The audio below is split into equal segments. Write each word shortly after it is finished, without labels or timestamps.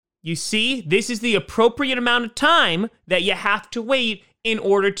You see, this is the appropriate amount of time that you have to wait in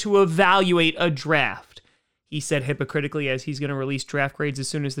order to evaluate a draft. He said hypocritically as he's going to release draft grades as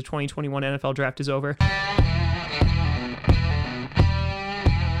soon as the 2021 NFL draft is over.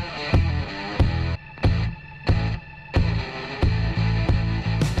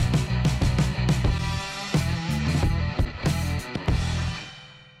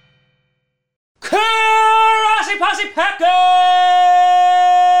 Posse Packer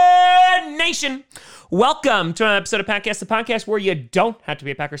Nation. Welcome to another episode of Packcast, the podcast where you don't have to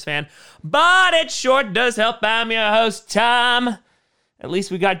be a Packers fan, but it sure does help. I'm your host, Tom. At least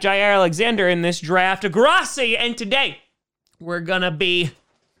we got Jaire Alexander in this draft, Grassi, and today we're gonna be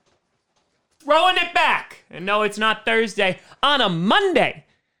throwing it back. And no, it's not Thursday, on a Monday,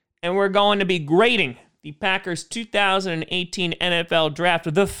 and we're going to be grading the Packers 2018 NFL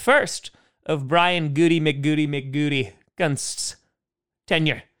draft, the first of Brian Goody McGoody Gunst's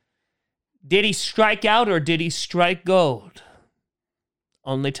tenure. Did he strike out or did he strike gold?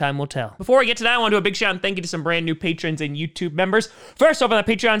 Only time will tell. Before we get to that, I want to do a big shout and thank you to some brand new patrons and YouTube members. First, over on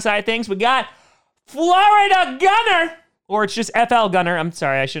the Patreon side of things, we got Florida Gunner, or it's just FL Gunner. I'm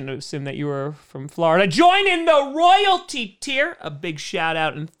sorry, I shouldn't have assumed that you were from Florida. Join in the royalty tier. A big shout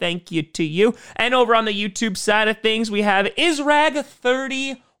out and thank you to you. And over on the YouTube side of things, we have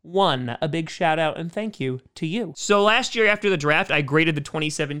Israg31. A big shout out and thank you to you. So last year after the draft, I graded the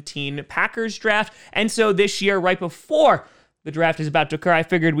 2017 Packers draft. And so this year, right before the draft is about to occur, I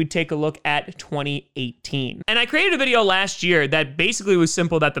figured we'd take a look at 2018. And I created a video last year that basically was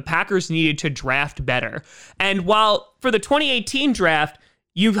simple, that the Packers needed to draft better. And while for the 2018 draft,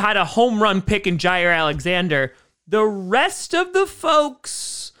 you've had a home run pick in Jaire Alexander, the rest of the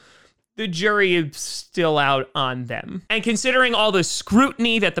folks, the jury is still out on them. And considering all the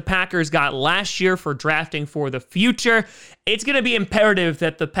scrutiny that the Packers got last year for drafting for the future, it's going to be imperative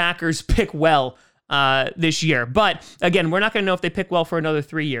that the Packers pick well this year. But again, we're not going to know if they pick well for another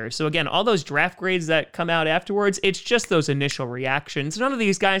 3 years. So again, all those draft grades that come out afterwards, it's just those initial reactions. None of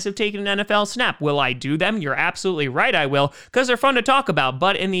these guys have taken an NFL snap. Will I do them? You're absolutely right, I will, because they're fun to talk about.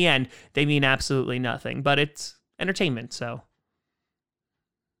 But in the end, they mean absolutely nothing. But it's entertainment, so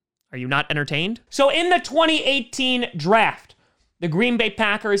are you not entertained? So in the 2018 draft, the Green Bay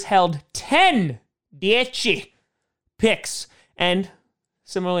Packers held 10 picks. And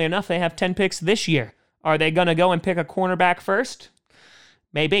similarly enough, they have 10 picks this year. Are they going to go and pick a cornerback first?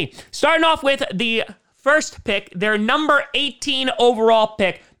 Maybe. Starting off with the first pick, their number 18 overall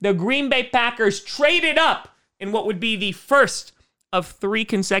pick, the Green Bay Packers traded up in what would be the first of 3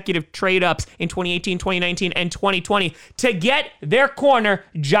 consecutive trade-ups in 2018, 2019, and 2020 to get their corner,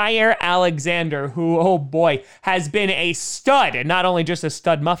 Jaire Alexander, who, oh boy, has been a stud, and not only just a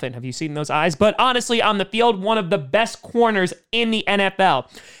stud muffin, have you seen those eyes, but honestly, on the field, one of the best corners in the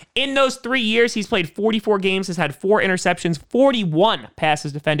NFL. In those 3 years, he's played 44 games, has had 4 interceptions, 41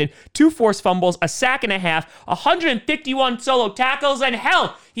 passes defended, 2 forced fumbles, a sack and a half, 151 solo tackles, and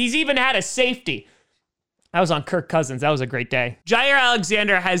hell, he's even had a safety. I was on Kirk Cousins. That was a great day. Jaire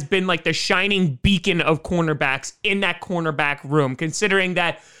Alexander has been like the shining beacon of cornerbacks in that cornerback room, considering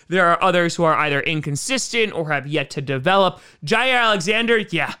that there are others who are either inconsistent or have yet to develop. Jaire Alexander,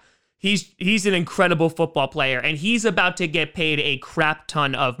 yeah, he's an incredible football player, and he's about to get paid a crap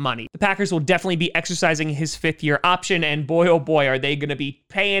ton of money. The Packers will definitely be exercising his 5th-year option, and boy, oh boy, are they going to be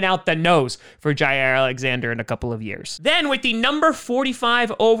paying out the nose for Jaire Alexander in a couple of years. Then with the number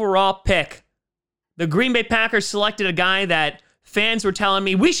 45 overall pick, the Green Bay Packers selected a guy that fans were telling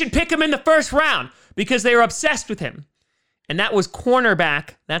me we should pick him in the first round because they were obsessed with him. And that was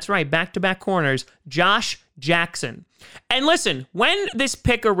cornerback, that's right, back-to-back corners, Josh Jackson. And listen, when this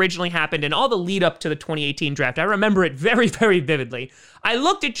pick originally happened and all the lead up to the 2018 draft, I remember it very, very vividly. I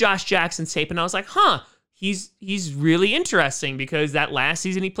looked at Josh Jackson's tape and I was like, he's really interesting because that last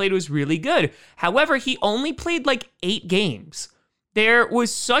season he played was really good. However, he only played like 8 games. There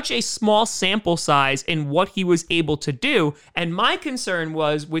was such a small sample size in what he was able to do, and my concern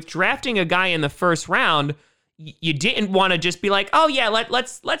was with drafting a guy in the first round, you didn't want to just be like, oh yeah,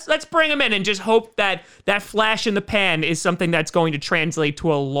 let's bring him in and just hope that that flash in the pan is something that's going to translate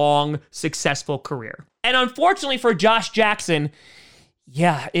to a long, successful career. And unfortunately for Josh Jackson,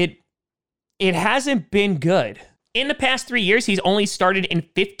 yeah, it hasn't been good. In the past 3 years, he's only started in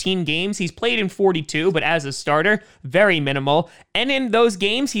 15 games. He's played in 42, but as a starter, very minimal. And in those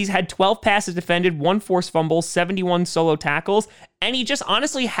games, he's had 12 passes defended, 1 forced fumble, 71 solo tackles, and he just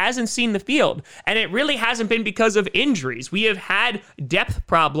honestly hasn't seen the field. And it really hasn't been because of injuries. We have had depth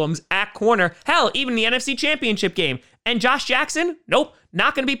problems at corner. Hell, even the NFC Championship game. And Josh Jackson, nope,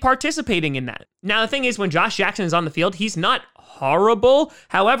 not going to be participating in that. Now, the thing is, when Josh Jackson is on the field, he's not horrible.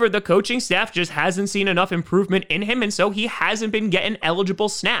 However, the coaching staff just hasn't seen enough improvement in him, and so he hasn't been getting eligible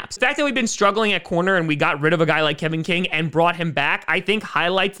snaps. The fact that we've been struggling at corner and we got rid of a guy like Kevin King and brought him back, I think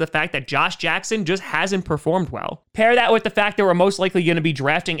highlights the fact that Josh Jackson just hasn't performed well. Pair that with the fact that we're most likely going to be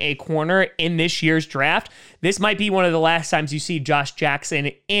drafting a corner in this year's draft. This might be one of the last times you see Josh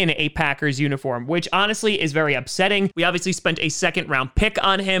Jackson in a Packers uniform, which honestly is very upsetting. We obviously spent a second-round pick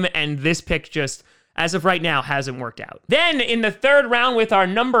on him, and this pick just, as of right now, hasn't worked out. Then in the third round with our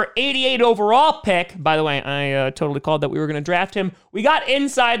number 88 overall pick, by the way, I totally called that we were going to draft him, we got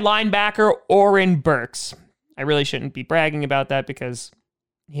inside linebacker Oren Burks. I really shouldn't be bragging about that because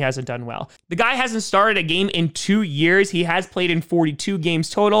he hasn't done well. The guy hasn't started a game in 2 years. He has played in 42 games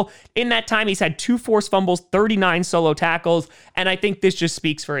total. In that time, he's had 2 forced fumbles, 39 solo tackles, and I think this just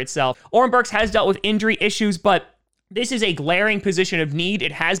speaks for itself. Oren Burks has dealt with injury issues, but this is a glaring position of need.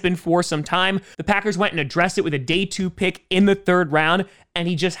 It has been for some time. The Packers went and addressed it with a day 2 pick in the third round, and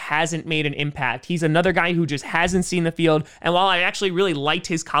he just hasn't made an impact. He's another guy who just hasn't seen the field, and while I actually really liked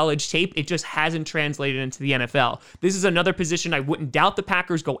his college tape, it just hasn't translated into the NFL. This is another position I wouldn't doubt the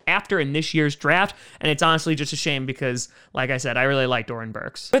Packers go after in this year's draft, and it's honestly just a shame because, like I said, I really liked Oren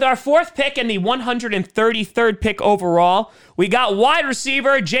Burks. With our 4th pick and the 133rd pick overall, we got wide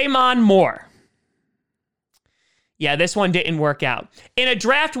receiver J'Mon Moore. Yeah, this one didn't work out. In a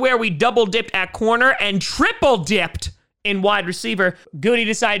draft where we double dipped at corner and triple dipped in wide receiver, Goody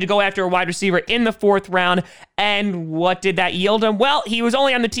decided to go after a wide receiver in the 4th round. And what did that yield him? Well, he was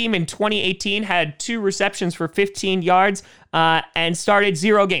only on the team in 2018, had 2 receptions for 15 yards, and started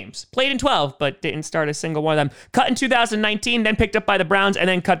 0 games. Played in 12, but didn't start a single one of them. Cut in 2019, then picked up by the Browns, and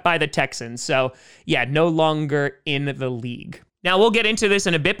then cut by the Texans. So, yeah, no longer in the league. Now, we'll get into this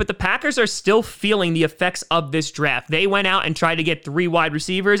in a bit, but the Packers are still feeling the effects of this draft. They went out and tried to get 3 wide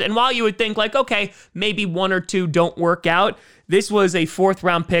receivers, and while you would think, like, okay, maybe 1 or 2 don't work out, this was a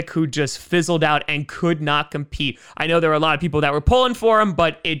 4th-round pick who just fizzled out and could not compete. I know there were a lot of people that were pulling for him,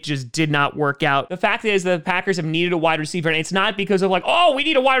 but it just did not work out. The fact is the Packers have needed a wide receiver, and it's not because of like, oh, we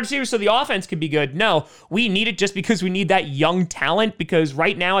need a wide receiver so the offense can be good. No, we need it just because we need that young talent, because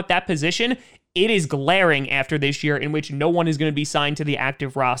right now at that position, it is glaring after this year in which no one is going to be signed to the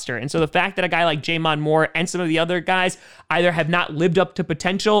active roster. And so the fact that a guy like J'Mon Moore and some of the other guys either have not lived up to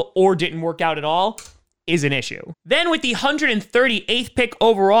potential or didn't work out at all is an issue. Then with the 138th pick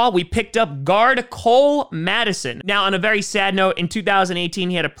overall, we picked up guard Cole Madison. Now, on a very sad note, in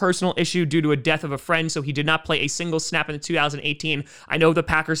 2018, he had a personal issue due to a death of a friend, so he did not play a single snap in 2018. I know the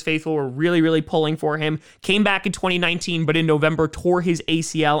Packers faithful were really pulling for him. Came back in 2019, but in November tore his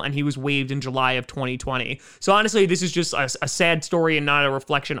ACL, and he was waived in July of 2020. So honestly, this is just a sad story and not a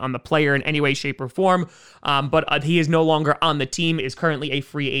reflection on the player in any way, shape, or form. But he is no longer on the team, is currently a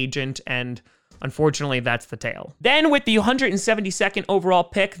free agent, and unfortunately, that's the tale. Then with the 172nd overall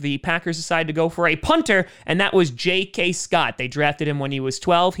pick, the Packers decided to go for a punter, and that was J.K. Scott. They drafted him when he was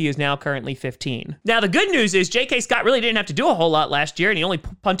 12. He is now currently 15. Now, the good news is J.K. Scott really didn't have to do a whole lot last year, and he only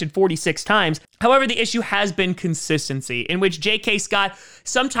punted 46 times. However, the issue has been consistency, in which J.K. Scott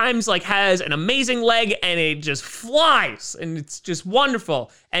sometimes has an amazing leg, and it just flies, and it's just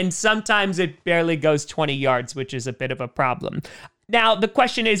wonderful. And sometimes it barely goes 20 yards, which is a bit of a problem. Now, the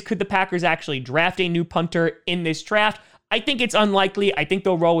question is, could the Packers actually draft a new punter in this draft? I think it's unlikely. I think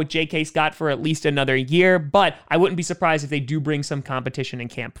they'll roll with J.K. Scott for at least another year, but I wouldn't be surprised if they do bring some competition in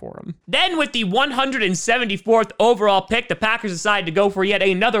camp for him. Then with the 174th overall pick, the Packers decided to go for yet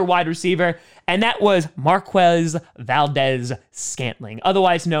another wide receiver, and that was Marquez Valdes-Scantling,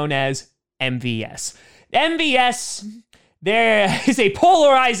 otherwise known as MVS. MVS, there is a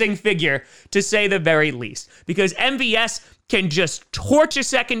polarizing figure, to say the very least, because MVS can just torch a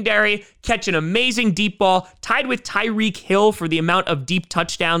secondary, catch an amazing deep ball, tied with Tyreek Hill for the amount of deep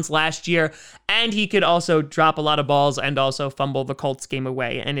touchdowns last year, and he could also drop a lot of balls and also fumble the Colts game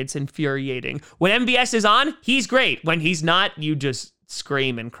away, and it's infuriating. When MVS is on, he's great. When he's not, you just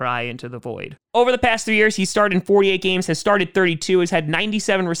scream and cry into the void. Over the past 3 years, he started in 48 games, has started 32, has had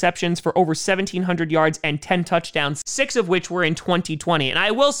 97 receptions for over 1,700 yards and 10 touchdowns, 6 of which were in 2020. And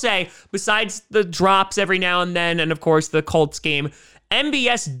I will say, besides the drops every now and then, and of course the Colts game,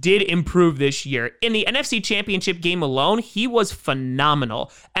 MVS did improve this year. In the NFC Championship game alone, he was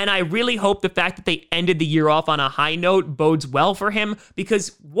phenomenal. And I really hope the fact that they ended the year off on a high note bodes well for him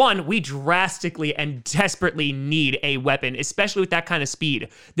because, one, we drastically and desperately need a weapon, especially with that kind of speed.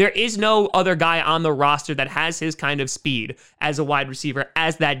 There is no other guy on the roster that has his kind of speed as a wide receiver,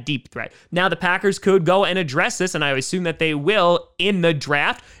 as that deep threat. Now, the Packers could go and address this, and I assume that they will in the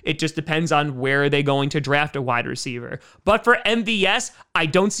draft. It just depends on where they're going to draft a wide receiver. But for MVS, MVS. I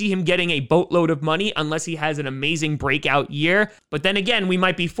don't see him getting a boatload of money unless he has an amazing breakout year. But then again, we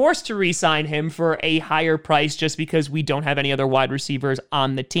might be forced to re-sign him for a higher price just because we don't have any other wide receivers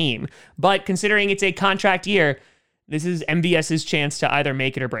on the team. But considering it's a contract year, this is MVS's chance to either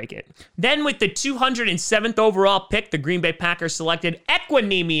make it or break it. Then with the 207th overall pick, the Green Bay Packers selected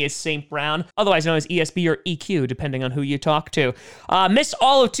Equanimeous St. Brown, otherwise known as ESB or EQ, depending on who you talk to. Missed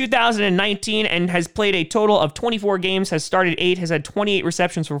all of 2019 and has played a total of 24 games, has started 8, has had 28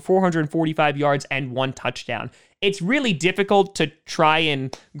 receptions for 445 yards and 1 touchdown. It's really difficult to try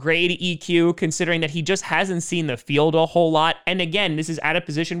and grade EQ considering that he just hasn't seen the field a whole lot. And again, this is at a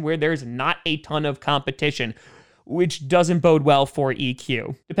position where there's not a ton of competition, which doesn't bode well for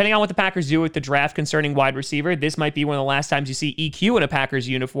EQ. Depending on what the Packers do with the draft concerning wide receiver, this might be one of the last times you see EQ in a Packers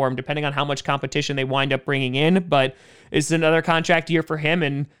uniform, depending on how much competition they wind up bringing in. But it's another contract year for him,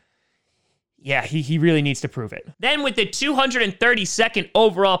 and yeah, he really needs to prove it. Then with the 232nd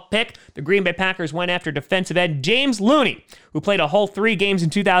overall pick, the Green Bay Packers went after defensive end James Looney, who played a whole 3 games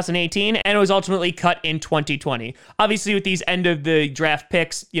in 2018 and was ultimately cut in 2020. Obviously, with these end of the draft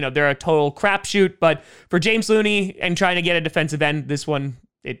picks, they're a total crapshoot, but for James Looney and trying to get a defensive end, this one,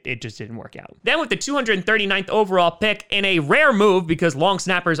 it just didn't work out. Then with the 239th overall pick, in a rare move because long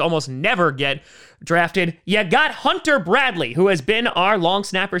snappers almost never get drafted, you got Hunter Bradley, who has been our long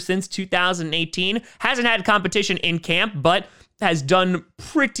snapper since 2018. Hasn't had competition in camp, but has done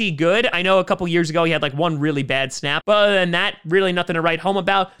pretty good. I know a couple years ago he had like 1 really bad snap, but other than that, really nothing to write home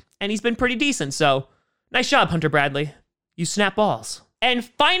about, and he's been pretty decent, so nice job, Hunter Bradley. You snap balls. And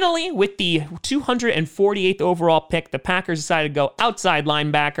finally, with the 248th overall pick, the Packers decided to go outside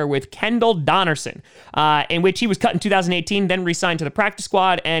linebacker with Kendall Donnerson, in which he was cut in 2018, then re-signed to the practice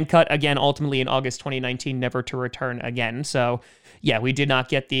squad, and cut again ultimately in August 2019, never to return again. So yeah, we did not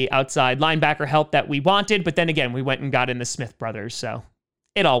get the outside linebacker help that we wanted, but then again, we went and got in the Smith brothers, so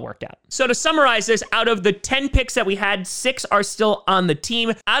it all worked out. So to summarize this, out of the 10 picks that we had, 6 are still on the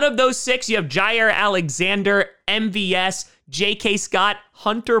team. Out of those 6, you have Jaire Alexander, MVS, J.K. Scott,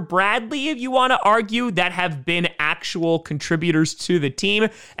 Hunter Bradley, if you want to argue, that have been actual contributors to the team.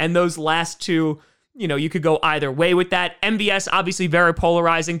 And those last 2, you could go either way with that. MVS, obviously very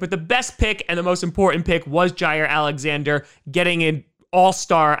polarizing, but the best pick and the most important pick was Jaire Alexander, getting an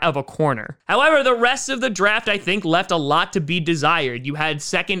all-star of a corner. However, the rest of the draft, I think, left a lot to be desired. You had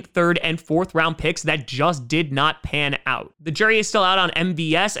 2nd, 3rd, and 4th round picks that just did not pan out. The jury is still out on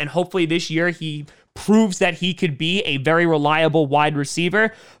MVS, and hopefully this year he proves that he could be a very reliable wide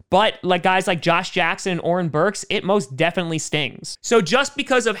receiver. But like guys like Josh Jackson and Oren Burks, it most definitely stings. So just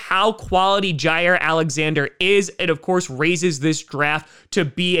because of how quality Jaire Alexander is, it of course raises this draft to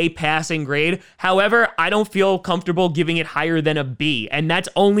be a passing grade. However, I don't feel comfortable giving it higher than a B, and that's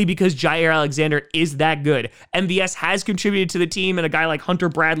only because Jaire Alexander is that good. MVS has contributed to the team, and a guy like Hunter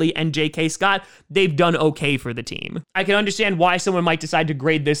Bradley and J.K. Scott, they've done okay for the team. I can understand why someone might decide to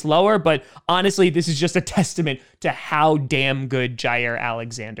grade this lower, but honestly, this is just a testament to how damn good Jaire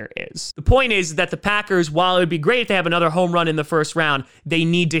Alexander is. The point is that the Packers, while it would be great if they have another home run in the first round, they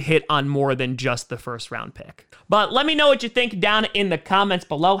need to hit on more than just the first round pick. But let me know what you think down in the comments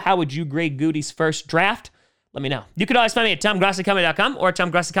below. How would you grade Goody's first draft? Let me know. You can always find me at TomGrassiComedy.com or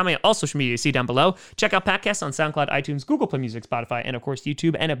TomGrassiComedy on all social media you see down below. Check out podcasts on SoundCloud, iTunes, Google Play Music, Spotify, and of course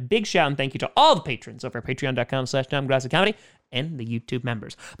YouTube. And a big shout and thank you to all the patrons over at patreon.com/TomGrassiComedy and the YouTube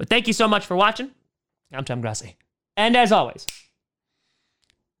members. But thank you so much for watching. I'm Tom Grassi. And as always,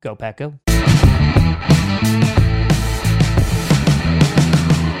 go Pack Go.